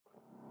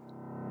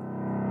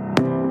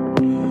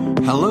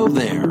Hello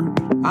there.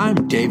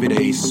 I'm David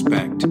A.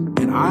 Specht,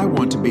 and I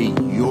want to be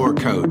your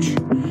coach.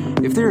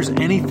 If there's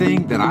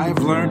anything that I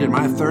have learned in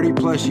my 30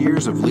 plus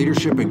years of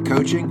leadership and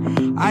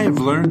coaching, I have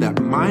learned that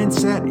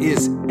mindset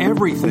is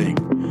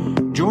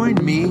everything.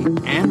 Join me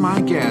and my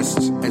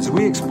guests as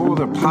we explore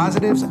the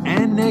positives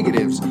and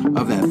negatives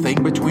of that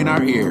thing between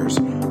our ears.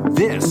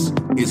 This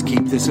is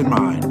Keep This in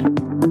Mind.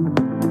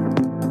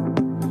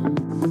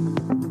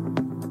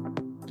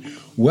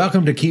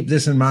 Welcome to Keep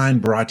This in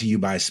Mind, brought to you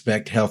by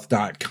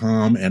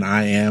SpechtHealth.com. And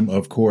I am,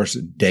 of course,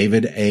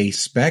 David A.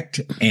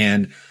 Specht.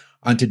 And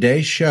on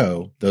today's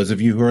show, those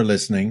of you who are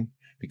listening,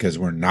 because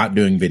we're not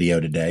doing video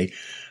today,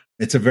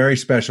 it's a very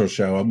special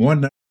show. I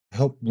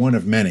hope one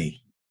of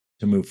many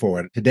to move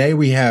forward. Today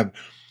we have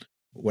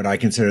what I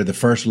consider the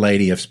first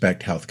lady of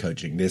Specht Health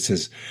Coaching. This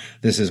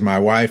is my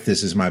wife.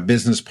 This is my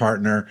business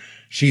partner.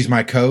 She's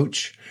my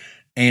coach.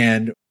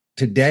 And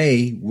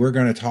today we're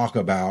going to talk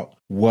about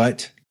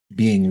what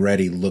being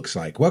ready looks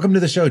like. Welcome to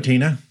the show,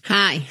 Tina.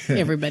 Hi,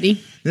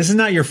 everybody. This is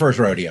not your first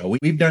rodeo.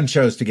 We've done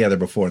shows together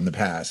before in the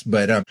past,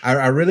 but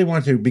I really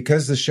want to,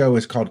 because the show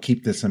is called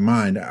Keep This in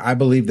Mind, I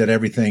believe that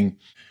everything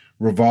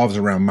revolves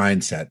around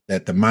mindset,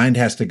 that the mind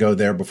has to go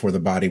there before the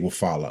body will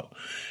follow.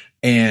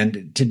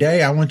 And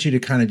today I want you to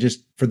kind of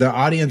just, for the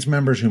audience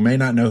members who may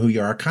not know who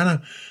you are, kind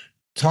of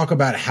talk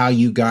about how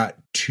you got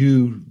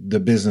to the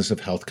business of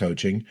health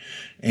coaching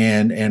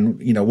and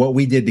you know what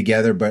we did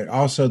together, but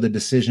also the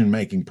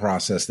decision-making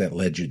process that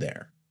led you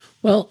there.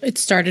 Well, it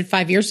started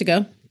 5 years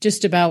ago,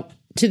 just about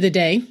to the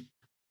day.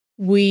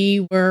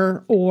 I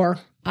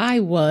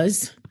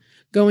was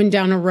going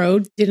down a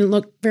road, didn't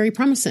look very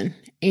promising.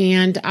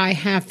 And I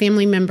have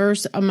family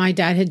members. My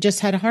dad had just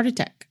had a heart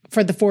attack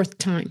for the fourth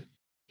time.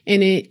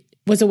 And it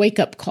was a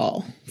wake-up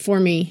call for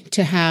me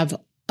to have,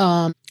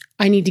 I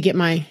need to get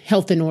my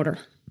health in order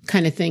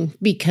kind of thing,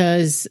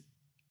 because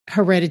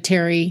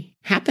hereditary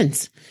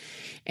happens.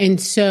 And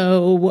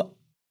so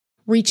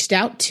reached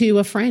out to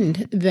a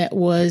friend that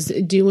was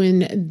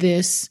doing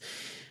this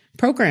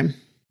program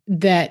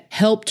that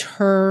helped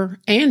her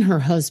and her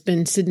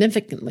husband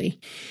significantly.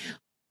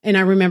 And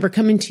I remember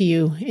coming to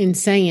you and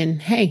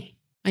saying, hey,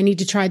 I need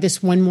to try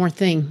this one more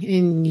thing.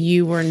 And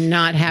you were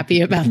not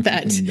happy about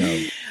that.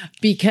 No.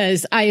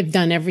 Because I have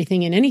done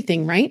everything and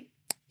anything, right?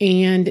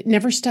 And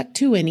never stuck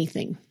to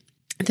anything.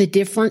 The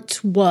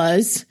difference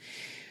was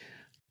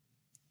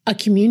a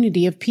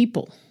community of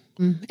people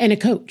and a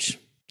coach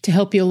to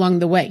help you along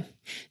the way.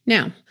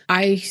 Now,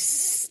 I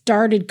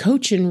started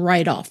coaching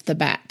right off the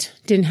bat,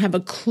 didn't have a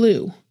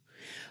clue,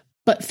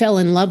 but fell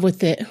in love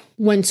with it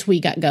once we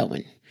got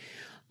going.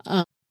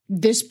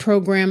 This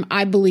program,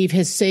 I believe,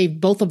 has saved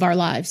both of our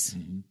lives.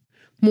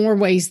 More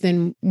ways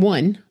than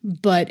one,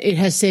 but it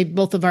has saved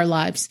both of our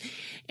lives.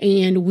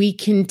 And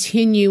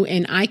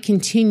I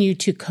continue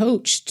to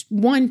coach,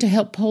 one, to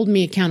help hold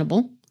me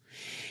accountable.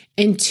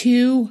 And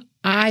two,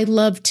 I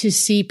love to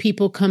see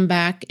people come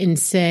back and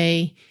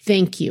say,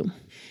 thank you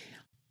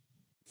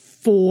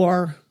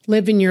for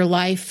living your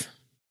life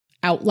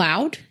out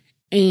loud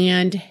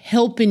and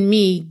helping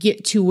me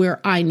get to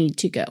where I need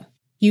to go.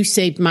 You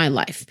saved my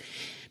life.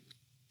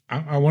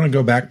 I want to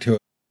go back to a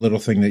little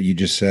thing that you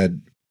just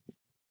said.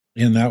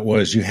 And that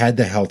was, you had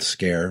the health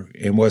scare.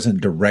 It wasn't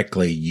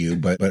directly you,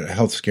 but a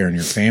health scare in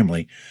your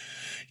family.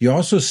 You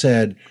also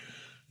said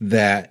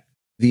that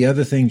the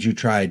other things you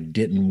tried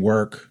didn't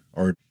work,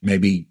 or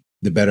maybe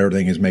the better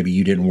thing is maybe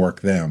you didn't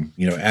work them,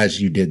 you know,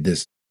 as you did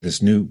this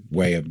new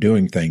way of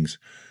doing things.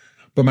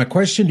 But my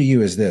question to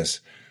you is this: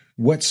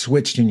 what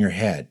switched in your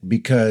head?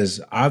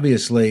 Because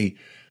obviously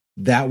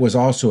that was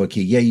also a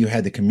key. Yeah, you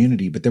had the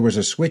community, but there was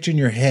a switch in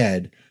your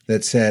head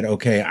that said,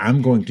 okay,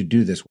 I'm going to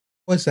do this.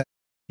 What was that?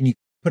 Can you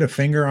put a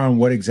finger on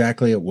what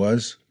exactly it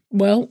was?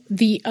 Well,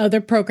 the other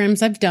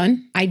programs I've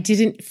done, I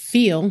didn't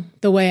feel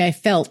the way I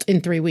felt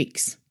in 3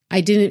 weeks.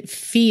 I didn't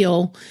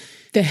feel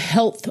the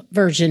health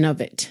version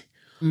of it.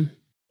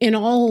 And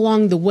all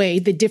along the way,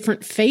 the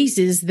different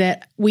phases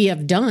that we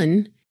have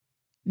done,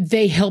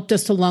 they helped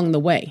us along the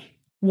way.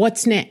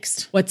 What's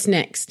next? What's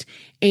next?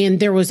 And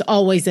there was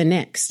always a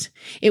next.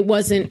 It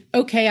wasn't,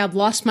 okay, I've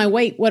lost my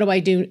weight. What do I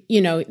do?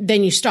 You know,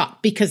 then you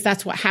stop, because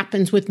that's what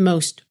happens with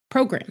most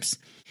programs.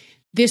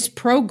 This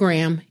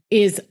program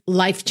is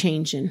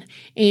life-changing.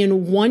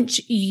 And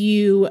once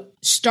you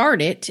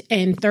start it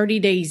and 30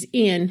 days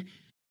in,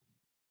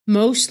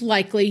 most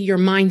likely your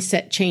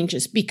mindset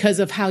changes because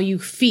of how you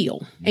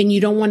feel. And you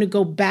don't want to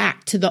go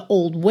back to the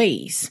old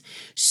ways.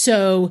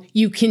 So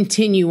you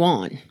continue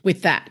on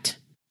with that.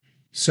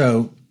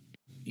 So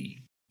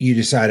you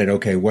decided,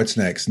 okay, what's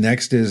next?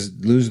 Next is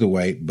lose the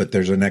weight, but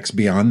there's a next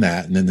beyond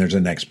that. And then there's a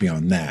next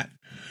beyond that.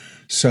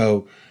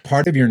 So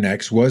part of your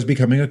next was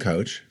becoming a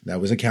coach. That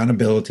was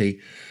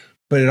accountability,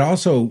 but it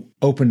also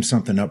opened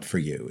something up for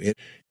you. It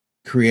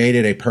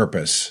created a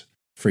purpose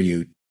for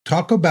you.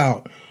 Talk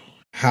about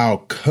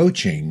how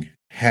coaching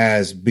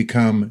has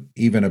become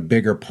even a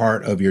bigger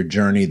part of your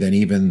journey than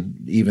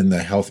even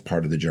the health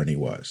part of the journey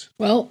was.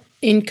 Well,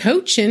 in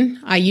coaching,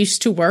 I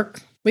used to work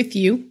with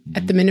you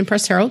at the Men and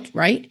Press Herald,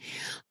 right?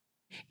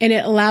 And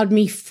it allowed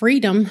me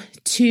freedom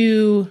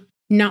to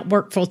not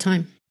work full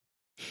time.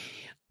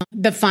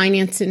 The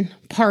financing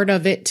part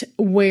of it,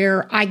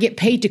 where I get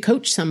paid to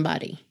coach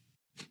somebody,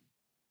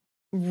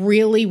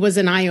 really was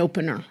an eye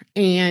opener.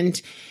 And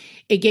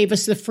it gave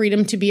us the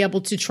freedom to be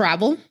able to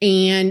travel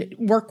and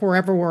work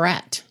wherever we're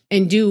at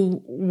and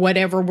do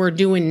whatever we're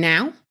doing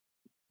now.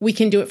 We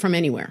can do it from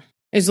anywhere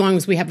as long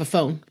as we have a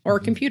phone or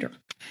a computer.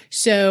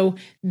 So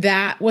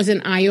that was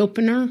an eye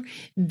opener,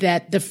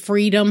 that the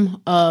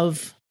freedom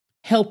of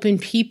helping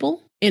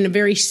people in a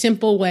very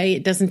simple way.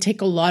 It doesn't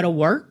take a lot of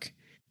work,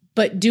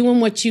 but doing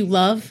what you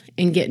love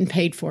and getting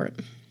paid for it.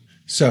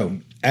 So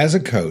as a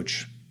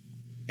coach,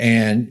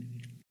 and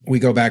we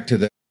go back to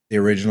the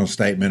original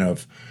statement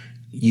of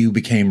you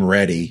became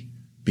ready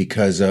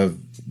because of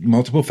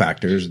multiple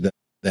factors,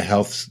 the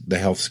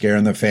health scare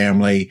in the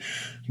family,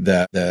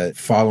 the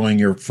following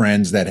your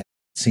friends that have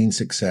seen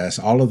success,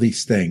 all of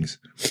these things.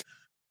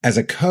 As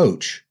a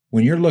coach,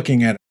 when you're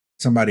looking at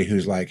somebody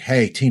who's like,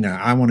 hey, Tina,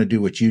 I want to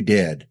do what you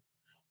did,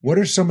 what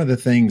are some of the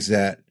things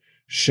that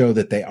show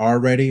that they are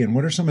ready? And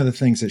what are some of the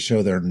things that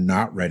show they're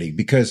not ready?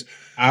 Because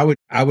I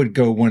would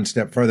go one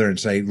step further and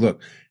say,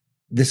 look,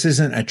 this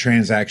isn't a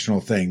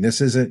transactional thing.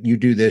 This isn't you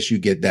do this, you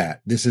get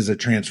that. This is a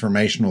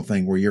transformational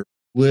thing where you're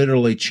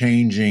literally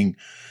changing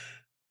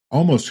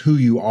almost who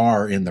you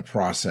are in the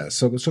process.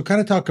 So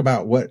kind of talk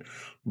about what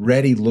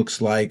ready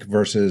looks like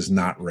versus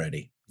not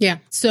ready. Yeah.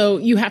 So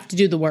you have to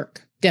do the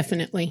work,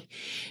 definitely.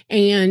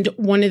 And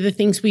one of the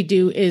things we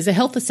do is a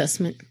health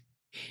assessment.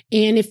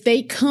 And if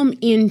they come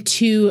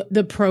into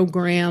the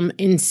program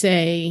and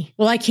say,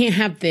 well, I can't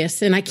have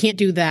this and I can't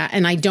do that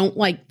and I don't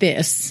like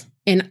this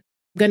and I'm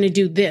going to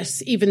do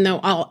this, even though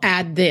I'll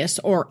add this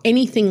or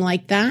anything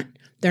like that,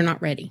 they're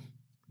not ready.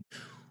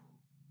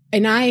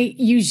 And I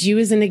use you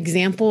as an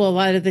example a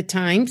lot of the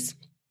times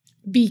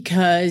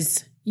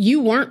because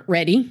you weren't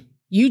ready.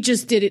 You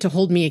just did it to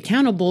hold me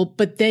accountable.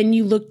 But then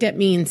you looked at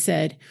me and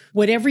said,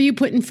 whatever you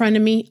put in front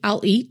of me,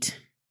 I'll eat.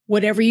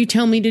 Whatever you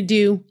tell me to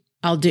do,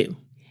 I'll do.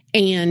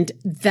 And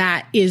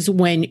that is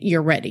when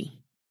you're ready.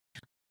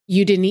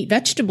 You didn't eat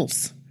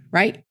vegetables,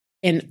 right?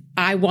 And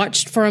I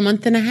watched for a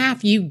month and a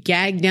half, you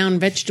gag down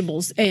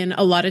vegetables and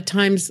a lot of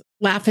times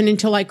laughing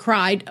until I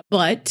cried.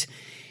 But,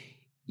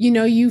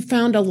 you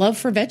found a love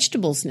for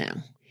vegetables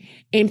now.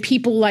 And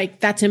people like,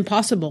 that's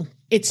impossible.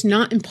 It's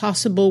not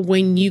impossible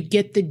when you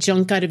get the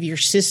junk out of your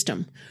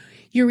system.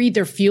 You're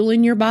either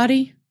fueling your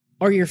body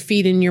or you're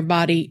feeding your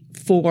body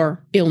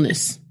for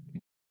illness.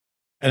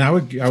 And I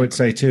would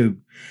say too,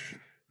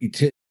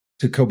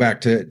 to go back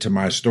to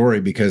my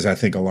story, because I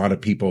think a lot of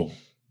people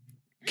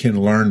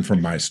can learn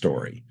from my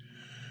story.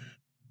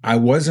 I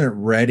wasn't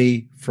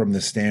ready from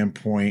the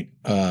standpoint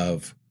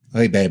of,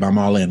 hey, babe, I'm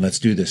all in. Let's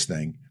do this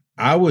thing.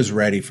 I was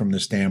ready from the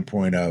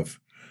standpoint of,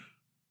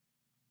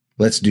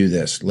 let's do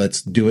this.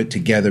 Let's do it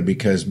together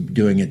because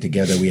doing it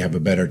together, we have a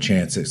better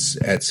chance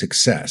at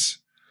success.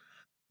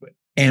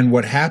 And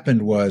what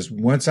happened was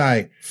once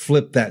I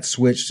flipped that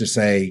switch to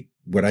say,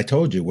 what I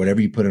told you,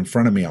 whatever you put in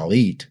front of me, I'll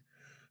eat.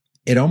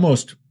 It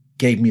almost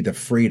gave me the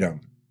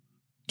freedom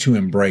to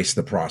embrace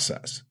the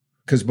process.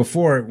 Because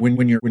before,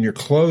 when you're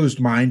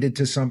closed-minded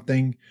to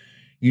something,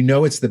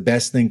 it's the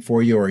best thing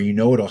for you, or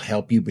it'll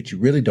help you, but you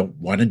really don't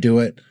want to do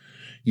it.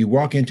 You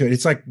walk into it.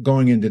 It's like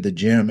going into the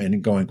gym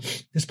and going,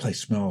 this place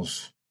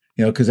smells,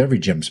 because every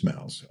gym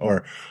smells.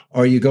 Or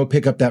you go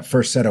pick up that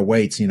first set of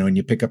weights, and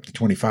you pick up the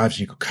 25s and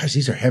you go, gosh,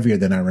 these are heavier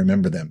than I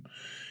remember them,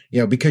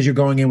 because you're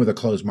going in with a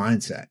closed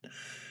mindset.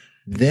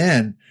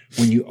 Then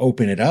when you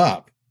open it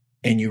up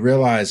and you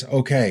realize,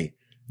 okay,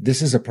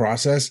 this is a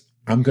process.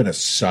 I'm going to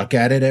suck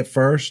at it at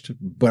first,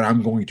 but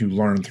I'm going to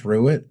learn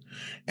through it.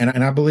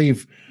 And I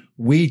believe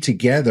we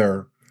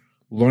together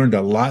learned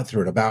a lot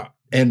through it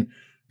and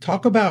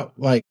talk about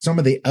like some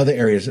of the other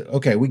areas.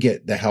 Okay, we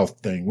get the health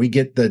thing. We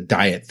get the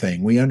diet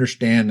thing. We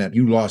understand that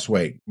you lost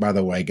weight. By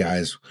the way,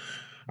 guys,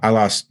 I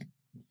lost,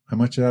 how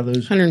much did I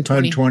lose?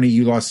 120.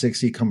 You lost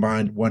 60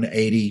 combined,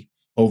 180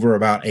 over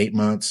about 8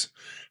 months.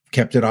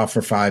 Kept it off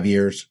for 5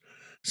 years.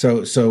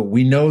 So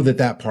we know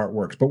that part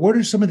works. But what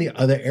are some of the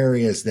other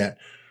areas that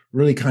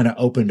really kind of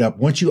opened up?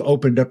 Once you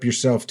opened up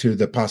yourself to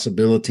the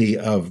possibility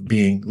of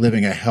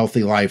living a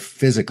healthy life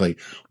physically,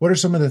 what are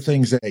some of the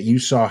things that you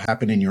saw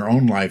happen in your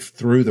own life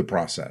through the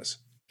process?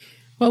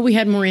 Well, we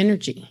had more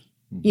energy.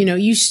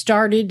 You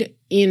started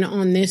in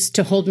on this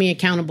to hold me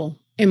accountable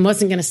and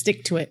wasn't going to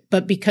stick to it.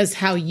 But because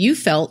how you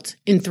felt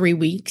in 3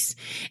 weeks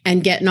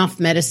and getting off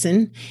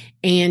medicine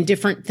and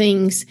different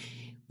things,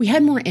 we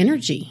had more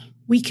energy.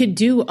 We could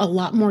do a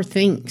lot more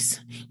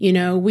things.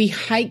 We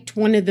hiked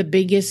one of the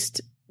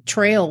biggest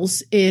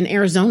trails in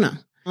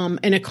Arizona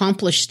and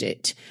accomplished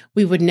it.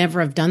 We would never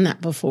have done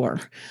that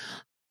before.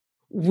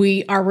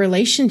 Our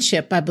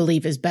relationship, I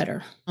believe, is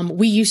better.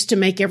 We used to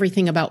make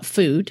everything about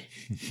food,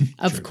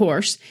 of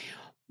course,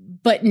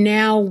 but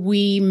now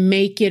we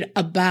make it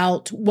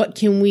about what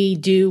can we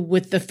do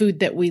with the food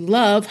that we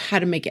love, how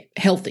to make it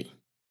healthy,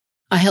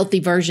 a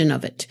healthy version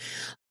of it.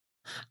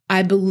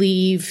 I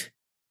believe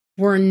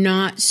we're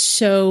not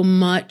so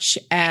much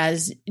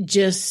as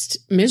just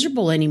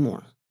miserable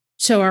anymore.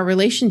 So our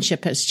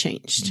relationship has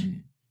changed.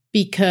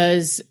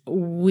 because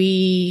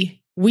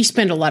we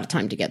spend a lot of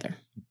time together.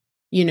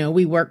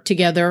 We work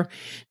together,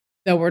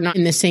 though we're not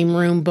in the same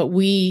room, but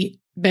we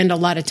spend a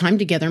lot of time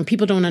together, and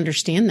people don't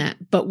understand that,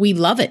 but we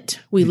love it.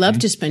 We love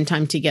to spend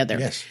time together.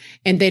 Yes.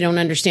 And they don't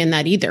understand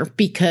that either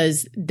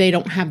because they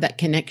don't have that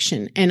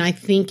connection. And I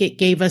think it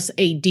gave us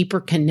a deeper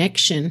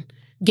connection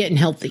getting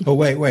healthy. Oh,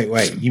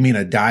 wait. You mean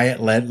a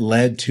diet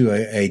led to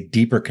a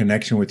deeper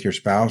connection with your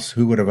spouse?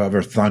 Who would have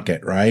ever thunk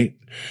it, right?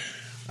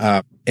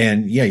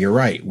 And yeah, you're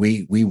right.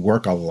 We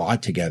work a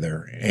lot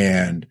together,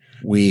 and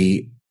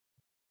the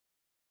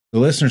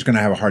listener's going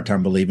to have a hard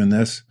time believing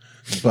this,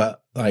 but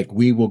like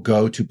we will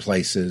go to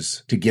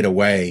places to get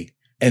away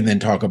and then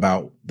talk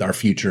about our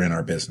future in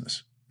our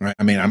business. Right.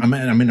 I mean,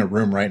 I'm in a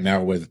room right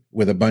now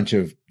with a bunch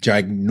of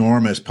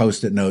ginormous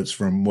Post-it notes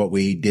from what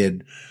we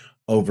did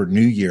over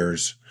New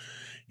Year's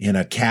in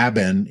a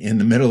cabin in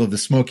the middle of the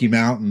Smoky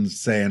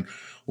Mountains saying,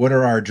 what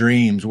are our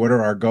dreams? What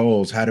are our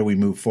goals? How do we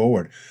move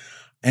forward?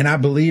 And I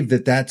believe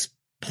that that's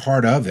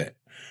part of it.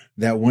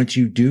 That once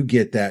you do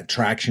get that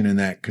traction and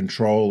that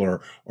control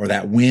or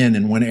that win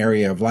in one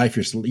area of life,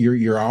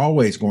 you're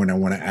always going to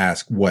want to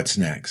ask what's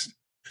next.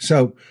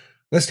 So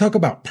let's talk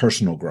about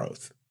personal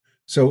growth.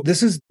 So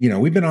this is,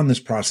 we've been on this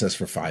process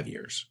for 5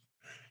 years.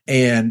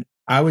 And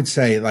I would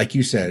say, like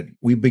you said,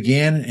 we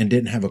began and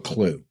didn't have a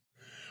clue.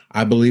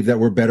 I believe that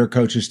we're better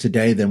coaches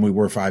today than we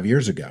were 5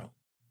 years ago.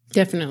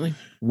 Definitely.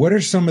 What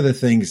are some of the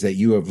things that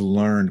you have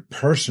learned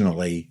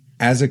personally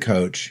as a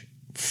coach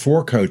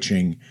for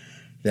coaching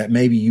that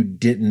maybe you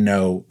didn't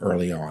know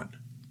early on?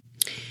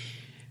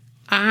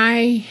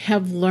 I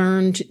have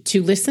learned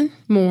to listen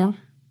more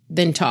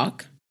than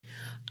talk.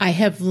 I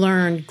have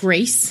learned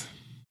grace,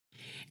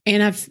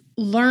 and I've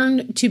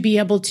learned to be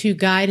able to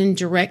guide and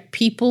direct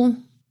people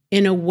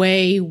in a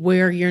way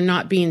where you're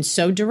not being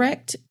so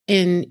direct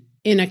and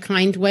in a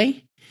kind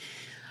way.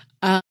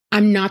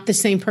 I'm not the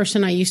same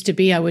person I used to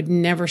be. I would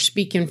never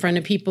speak in front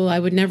of people. I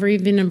would never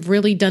even have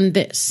really done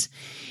this.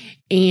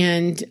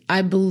 And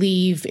I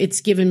believe it's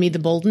given me the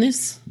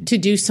boldness to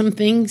do some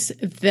things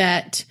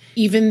that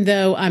even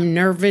though I'm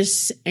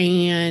nervous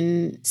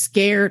and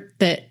scared,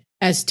 that,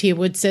 as Tia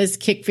Wood says,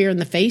 kick fear in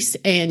the face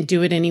and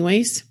do it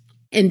anyways.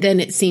 And then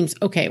it seems,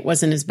 okay, it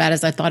wasn't as bad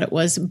as I thought it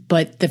was,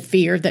 but the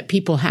fear that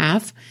people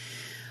have,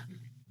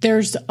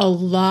 there's a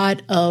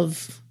lot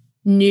of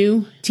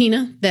new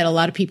Tina that a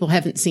lot of people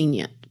haven't seen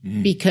yet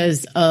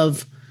because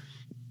of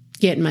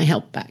getting my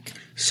health back.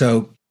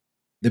 So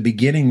the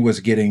beginning was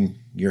getting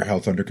your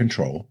health under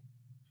control.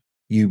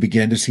 You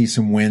began to see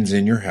some wins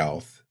in your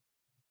health,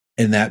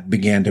 and that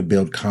began to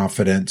build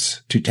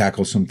confidence to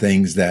tackle some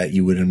things that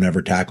you would have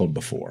never tackled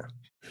before.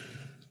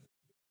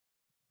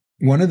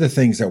 One of the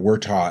things that we're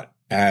taught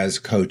as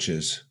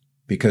coaches,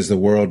 because the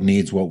world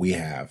needs what we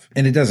have,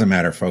 and it doesn't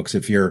matter, folks,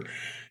 if you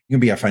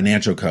can be a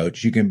financial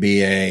coach, you can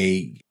be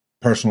a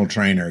personal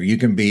trainer, you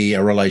can be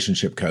a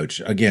relationship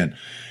coach. Again,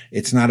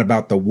 it's not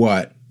about the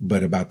what,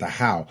 but about the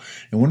how.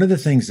 And one of the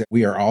things that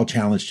we are all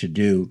challenged to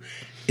do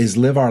is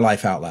live our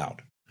life out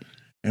loud.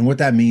 And what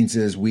that means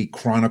is we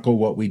chronicle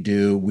what we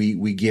do.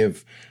 We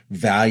give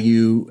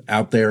value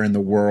out there in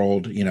the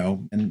world,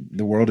 and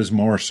the world is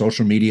more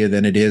social media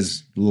than it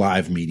is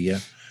live media.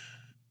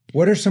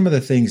 What are some of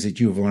the things that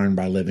you've learned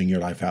by living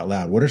your life out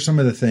loud? What are some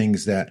of the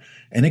things that,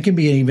 and it can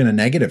be even a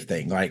negative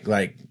thing,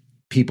 like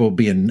people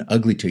being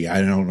ugly to you.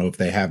 I don't know if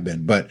they have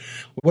been, but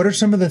what are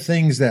some of the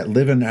things that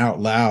living out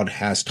loud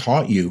has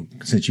taught you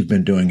since you've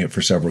been doing it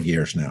for several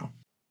years now?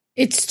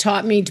 It's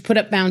taught me to put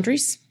up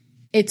boundaries.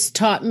 It's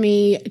taught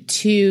me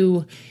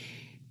to,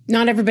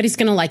 not everybody's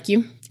going to like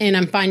you. And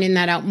I'm finding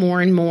that out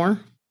more and more.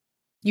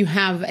 You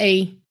have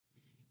a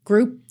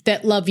group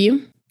that love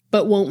you,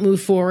 but won't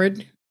move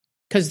forward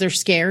because they're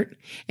scared.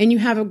 And you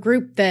have a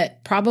group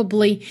that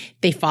probably,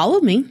 they follow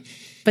me,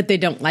 but they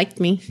don't like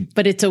me,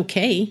 but it's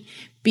okay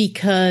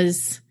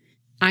because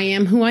I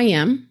am who I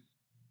am.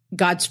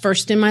 God's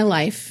first in my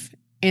life,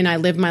 and I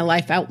live my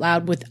life out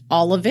loud with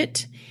all of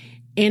it.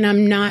 And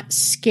I'm not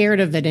scared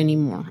of it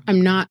anymore.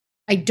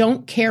 I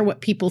don't care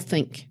what people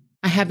think.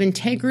 I have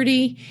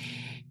integrity.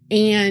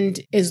 And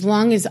as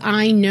long as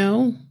I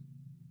know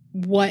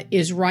what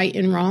is right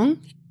and wrong,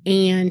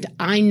 and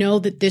I know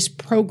that this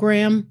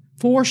program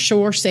for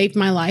sure saved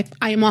my life,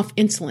 I am off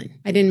insulin.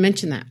 I didn't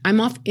mention that. I'm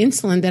off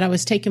insulin that I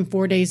was taking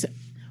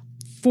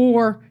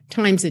 4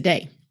 times a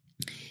day.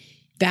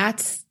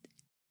 That's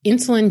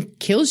insulin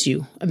kills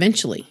you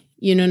eventually.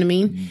 You know what I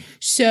mean? Mm-hmm.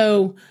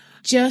 So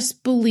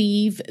just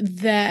believe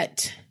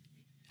that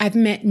I've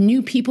met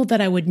new people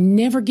that I would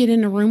never get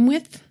in a room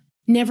with,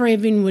 never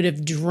even would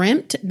have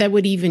dreamt that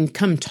would even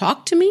come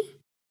talk to me.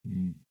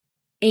 Mm-hmm.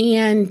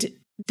 And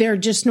they're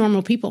just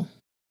normal people,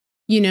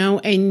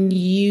 and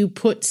you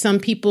put some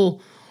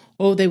people,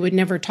 they would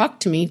never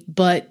talk to me,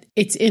 but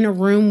it's in a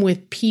room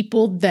with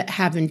people that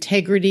have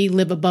integrity,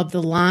 live above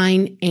the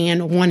line,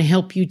 and want to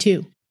help you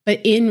too. But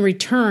in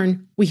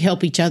return, we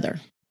help each other.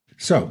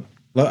 So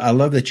I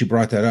love that you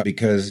brought that up,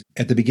 because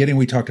at the beginning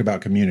we talked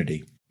about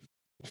community,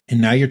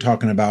 and now you're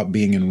talking about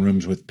being in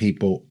rooms with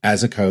people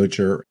as a coach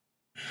or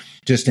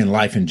just in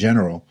life in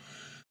general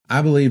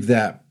I believe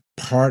that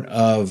part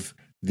of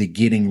the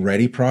getting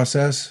ready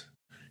process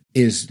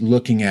is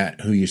looking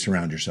at who you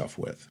surround yourself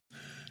with.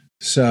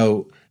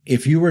 So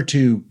if you were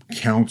to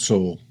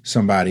counsel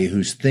somebody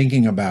who's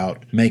thinking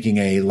about making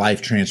a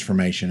life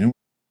transformation, and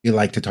you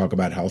like to talk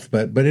about health,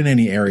 but in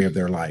any area of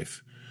their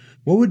life,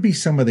 what would be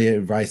some of the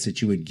advice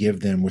that you would give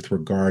them with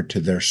regard to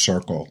their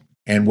circle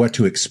and what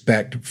to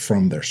expect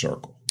from their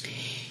circle?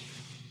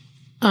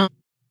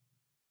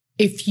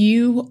 If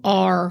you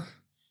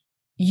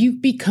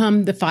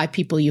become the 5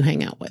 people you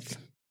hang out with,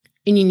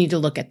 and you need to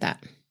look at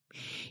that.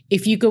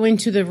 If you go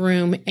into the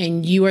room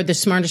and you are the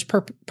smartest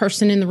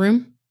person in the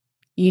room,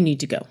 you need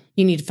to go.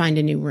 You need to find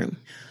a new room.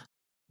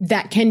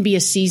 That can be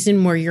a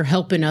season where you're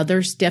helping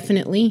others,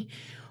 definitely.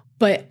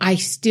 But I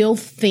still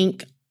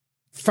think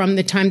from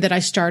the time that I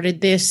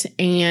started this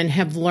and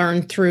have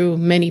learned through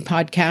many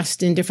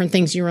podcasts and different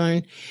things you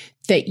learn,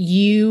 that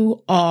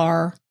you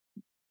are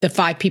the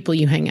 5 people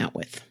you hang out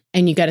with.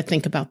 And you got to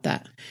think about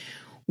that.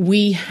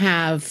 We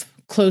have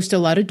closed a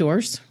lot of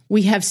doors.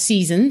 We have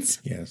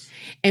seasons. Yes.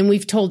 And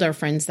we've told our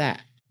friends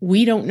that.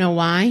 We don't know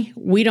why.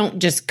 We don't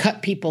just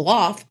cut people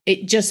off.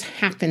 It just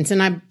happens.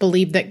 And I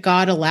believe that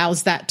God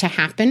allows that to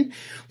happen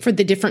for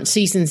the different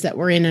seasons that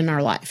we're in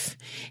our life.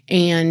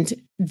 And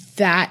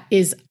that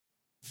is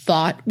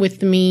thought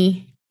with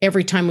me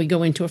every time we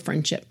go into a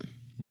friendship.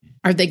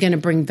 Are they going to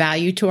bring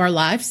value to our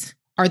lives?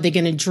 Are they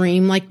going to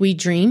dream like we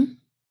dream?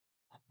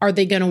 Are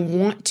they going to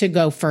want to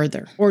go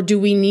further? Or do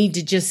we need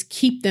to just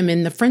keep them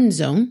in the friend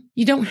zone?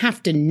 You don't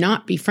have to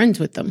not be friends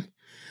with them.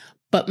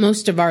 But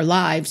most of our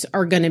lives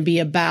are going to be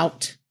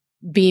about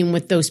being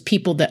with those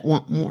people that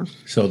want more.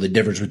 So the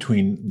difference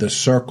between the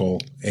circle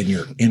and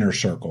your inner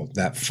circle,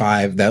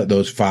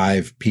 those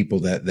 5 people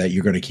that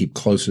you're going to keep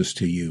closest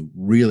to you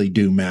really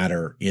do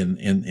matter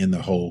in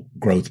the whole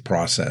growth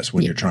process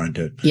when you're trying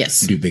to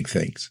do big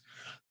things.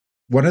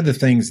 One of the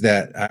things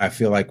that I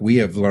feel like we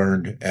have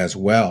learned as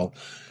well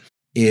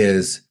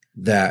is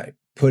that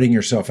putting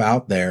yourself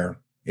out there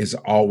is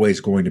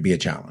always going to be a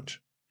challenge.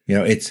 You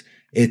know, it's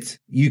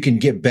you can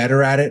get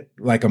better at it,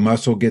 like a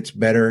muscle gets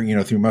better,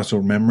 through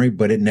muscle memory,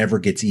 but it never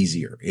gets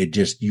easier.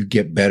 You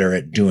get better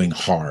at doing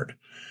hard.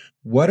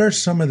 What are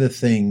some of the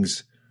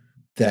things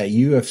that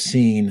you have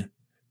seen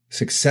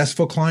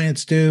successful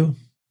clients do?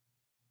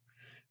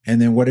 And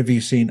then what have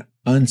you seen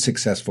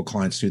unsuccessful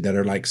clients do that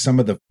are like some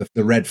of the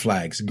red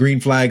flags,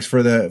 green flags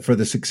for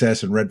the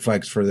success and red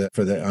flags for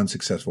the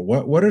unsuccessful?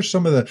 What are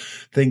some of the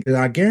things?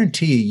 I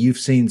guarantee you've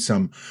seen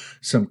some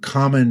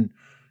common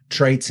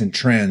traits and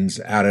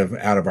trends out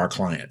of our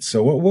clients.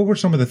 So what were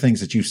some of the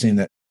things that you've seen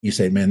that you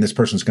say, man, this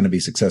person's going to be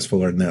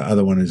successful, or the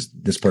other one is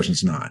this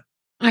person's not?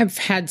 I've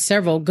had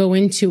several go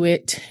into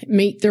it,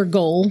 meet their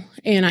goal.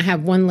 And I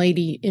have one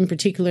lady in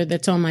particular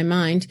that's on my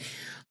mind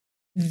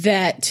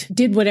that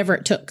did whatever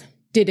it took.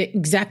 Did it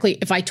exactly.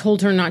 If I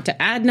told her not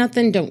to add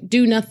nothing, don't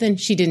do nothing,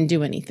 she didn't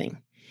do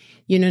anything.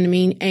 You know what I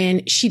mean?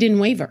 And she didn't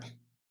waver.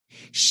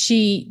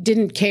 She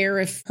didn't care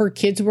if her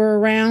kids were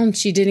around.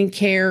 She didn't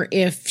care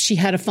if she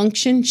had a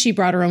function. She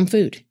brought her own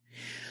food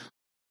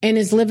and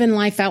is living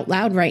life out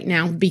loud right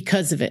now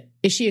because of it.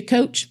 Is she a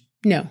coach?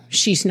 No,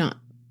 she's not.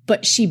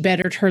 But she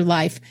bettered her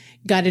life,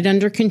 got it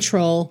under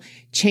control,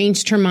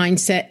 changed her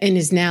mindset, and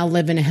is now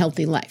living a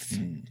healthy life.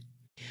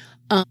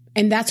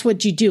 And that's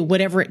what you do,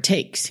 whatever it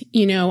takes.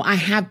 I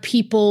have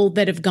people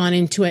that have gone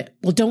into it.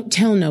 Well, don't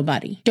tell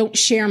nobody. Don't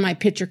share my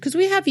picture, because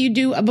we have you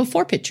do a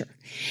before picture.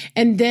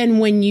 And then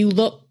when you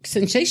look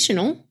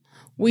sensational,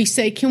 we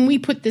say, can we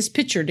put this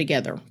picture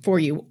together for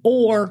you?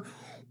 Or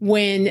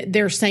when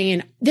they're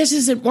saying, this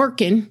isn't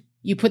working,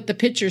 you put the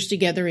pictures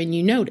together and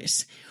you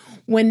notice.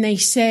 When they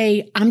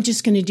say, I'm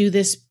just going to do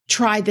this,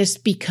 try this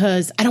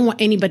because I don't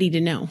want anybody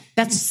to know.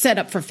 That's set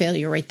up for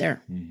failure right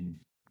there. Mm-hmm.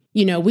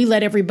 We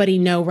let everybody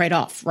know right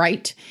off,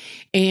 right?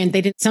 And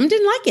some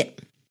didn't like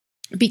it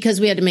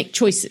because we had to make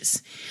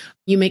choices.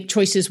 You make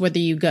choices whether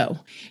you go.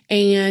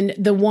 And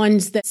the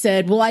ones that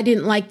said, well, I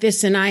didn't like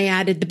this, and I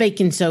added the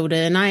baking soda,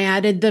 and I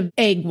added the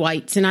egg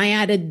whites, and I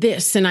added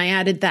this, and I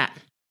added that.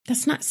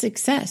 That's not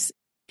success.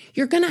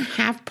 You're going to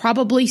have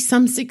probably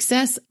some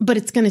success, but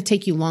it's going to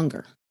take you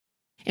longer.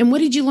 And what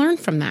did you learn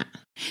from that?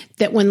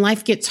 That when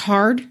life gets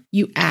hard,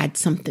 you add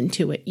something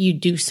to it. You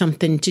do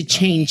something to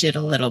change it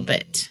a little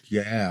bit.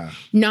 Yeah.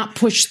 Not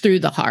push through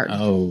the hard.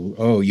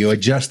 Oh, you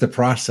adjust the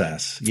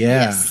process.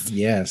 Yeah.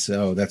 Yes.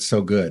 Oh, that's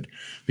so good,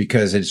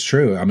 because it's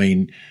true. I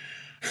mean,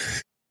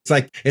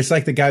 it's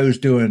like the guy who's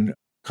doing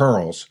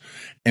curls,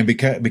 and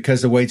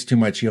because the weight's too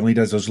much, he only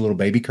does those little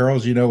baby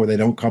curls, where they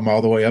don't come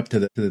all the way up to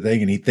the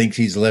thing, and he thinks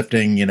he's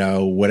lifting,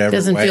 whatever.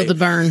 Doesn't weight. feel the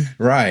burn.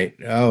 Right.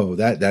 Oh,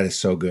 that is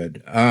so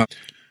good.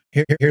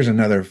 Here's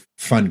another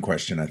fun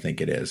question, I think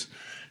it is.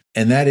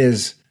 And that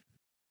is,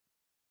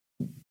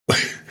 well,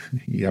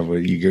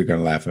 you're going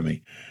to laugh at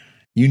me.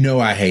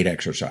 I hate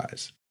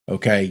exercise.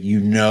 Okay.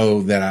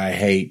 That I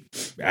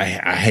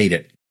hate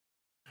it,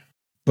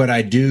 but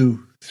I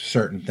do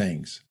certain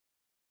things.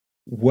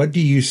 What do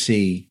you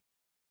see?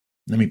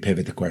 Let me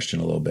pivot the question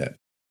a little bit.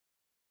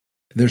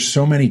 there's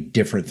so many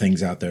different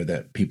things out there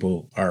that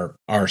people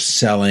are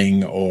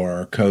selling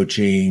or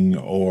coaching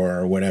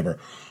or whatever.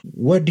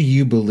 What do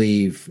you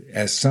believe,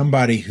 as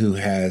somebody who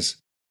has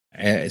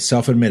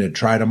self-admitted,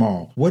 tried them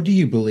all, what do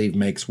you believe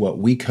makes what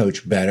we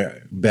coach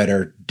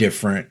better,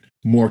 different,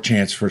 more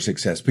chance for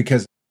success?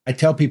 Because I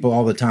tell people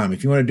all the time,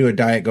 if you want to do a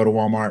diet, go to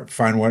Walmart,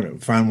 find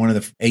one of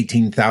the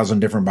 18,000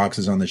 different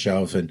boxes on the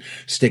shelf and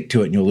stick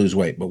to it and you'll lose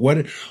weight. But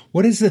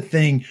what is the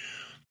thing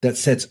that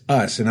sets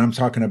us, and I'm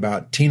talking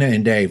about Tina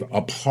and Dave,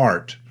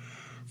 apart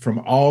from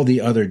all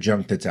the other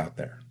junk that's out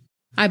there?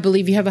 I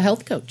believe you have a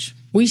health coach.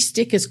 We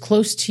stick as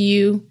close to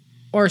you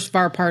or as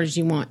far apart as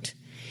you want.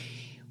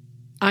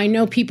 I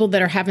know people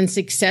that are having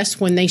success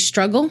when they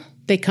struggle,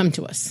 they come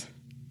to us.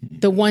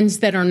 The ones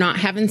that are not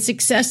having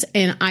success,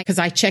 and because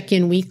I check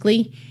in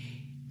weekly,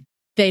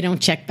 they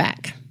don't check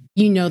back.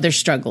 You know they're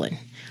struggling.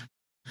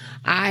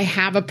 I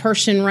have a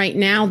person right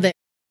now that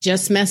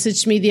just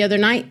messaged me the other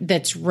night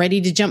that's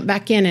ready to jump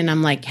back in. And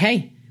I'm like,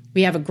 hey,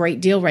 we have a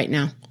great deal right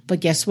now. But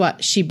guess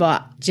what? She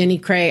bought Jenny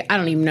Craig, I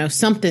don't even know,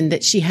 something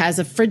that she has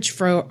a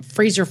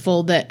freezer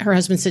full that her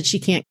husband said she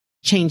can't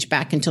change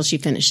back until she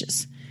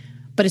finishes.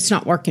 But it's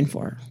not working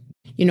for her.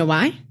 You know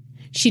why?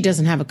 She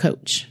doesn't have a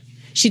coach.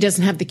 She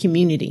doesn't have the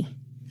community.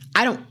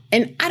 I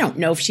don't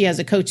know if she has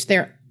a coach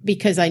there,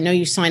 because I know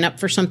you sign up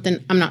for something.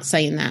 I'm not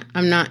saying that.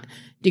 I'm not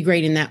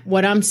degrading that.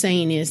 What I'm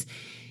saying is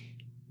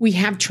we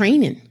have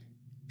training.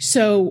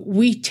 So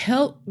we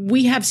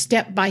have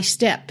step by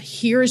step.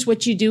 Here's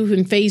what you do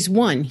in phase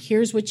 1.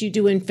 Here's what you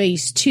do in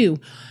phase 2.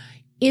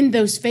 In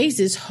those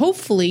phases,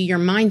 hopefully your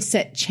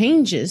mindset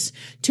changes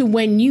to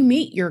when you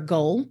meet your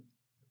goal.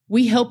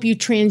 We help you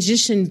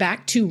transition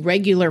back to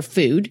regular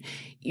food.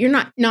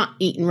 You're not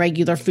eating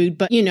regular food,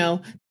 but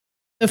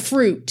the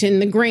fruit and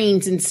the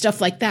grains and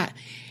stuff like that.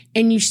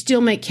 And you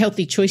still make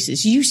healthy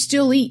choices. You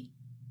still eat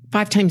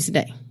 5 times a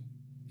day.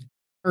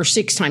 Or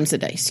 6 times a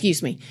day,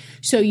 excuse me.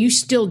 So you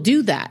still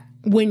do that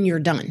when you're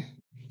done.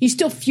 You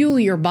still fuel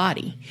your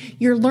body.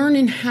 You're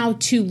learning how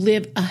to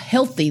live a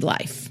healthy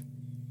life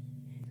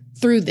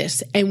through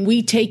this. And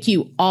we take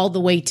you all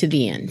the way to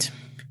the end.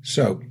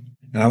 So,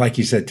 and I like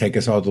you said, take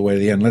us all the way to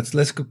the end. Let's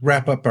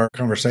wrap up our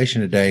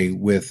conversation today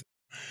with,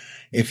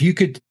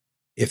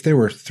 if there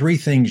were 3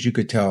 things you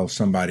could tell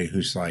somebody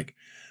who's like,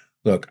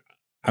 look,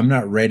 I'm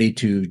not ready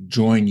to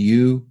join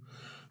you,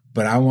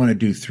 but I want to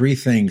do 3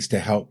 things to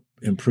help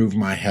improve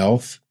my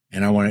health,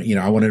 and I want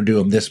to do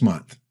them this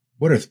month.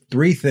 What are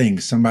 3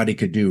 things somebody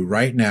could do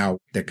right now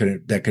that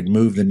could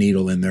move the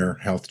needle in their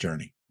health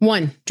journey?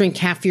 1, drink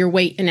half your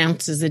weight in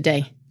ounces a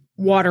day.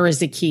 Water is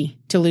the key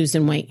to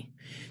losing weight.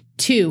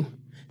 2,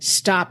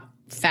 stop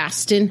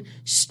fasting.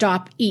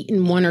 Stop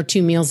eating 1 or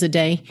 2 meals a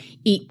day.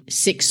 Eat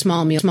 6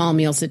 small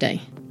meals a day.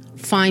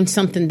 Find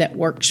something that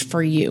works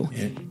for you.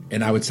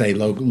 And I would say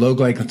low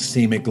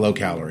glycemic, low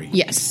calorie.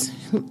 Yes.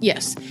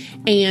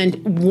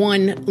 And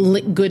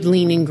 1 good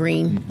lean and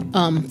green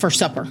for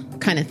supper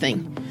kind of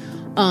thing.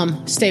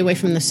 Stay away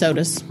from the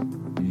sodas.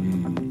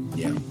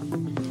 Yeah.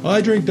 Well,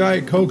 I drink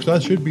Diet Coke, so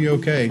that should be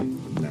okay.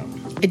 No.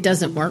 It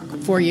doesn't work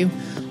for you.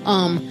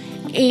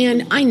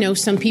 And I know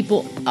some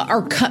people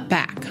are cut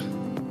back.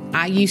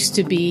 I used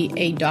to be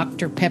a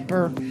Dr.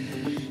 Pepper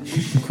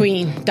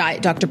queen,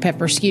 Diet Dr.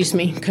 Pepper, excuse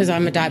me, because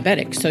I'm a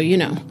diabetic, so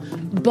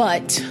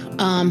But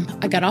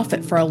I got off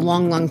it for a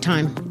long, long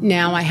time.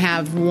 Now I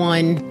have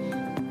one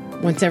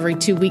once every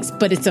 2 weeks,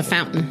 but it's a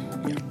fountain,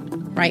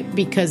 right?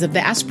 Because of the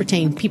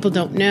aspartame. People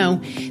don't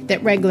know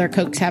that regular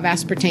Cokes have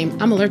aspartame.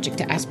 I'm allergic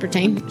to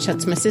aspartame.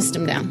 Shuts my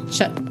system down.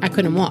 I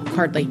couldn't walk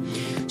hardly.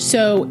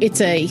 So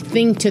it's a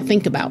thing to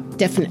think about,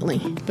 definitely.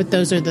 But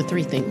those are the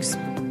 3 things.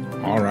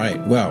 All right.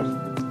 Well,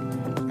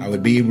 I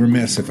would be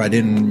remiss if I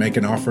didn't make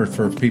an offer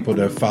for people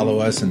to follow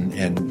us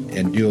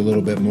and do a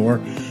little bit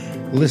more.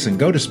 Listen,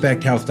 go to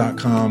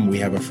specthealth.com. We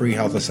have a free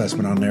health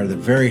assessment on there, the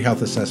very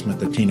health assessment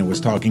that Tina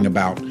was talking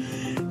about.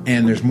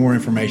 And there's more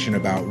information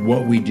about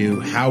what we do,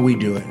 how we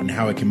do it, and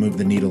how it can move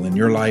the needle in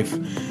your life.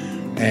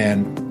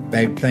 And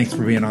babe, thanks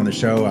for being on the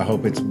show. I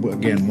hope it's,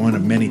 again, one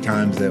of many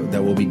times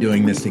that we'll be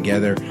doing this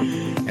together.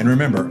 And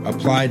remember,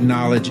 applied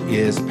knowledge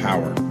is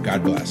power.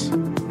 God bless.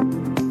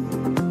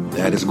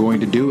 That is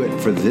going to do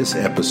it for this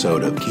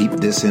episode of Keep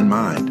This in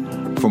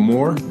Mind. For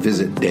more,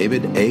 visit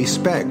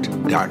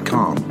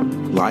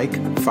davidaspecht.com.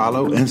 Like,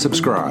 follow, and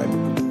subscribe.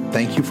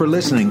 Thank you for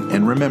listening,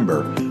 and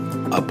remember,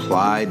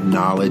 applied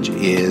knowledge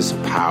is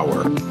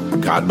power.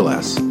 God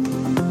bless.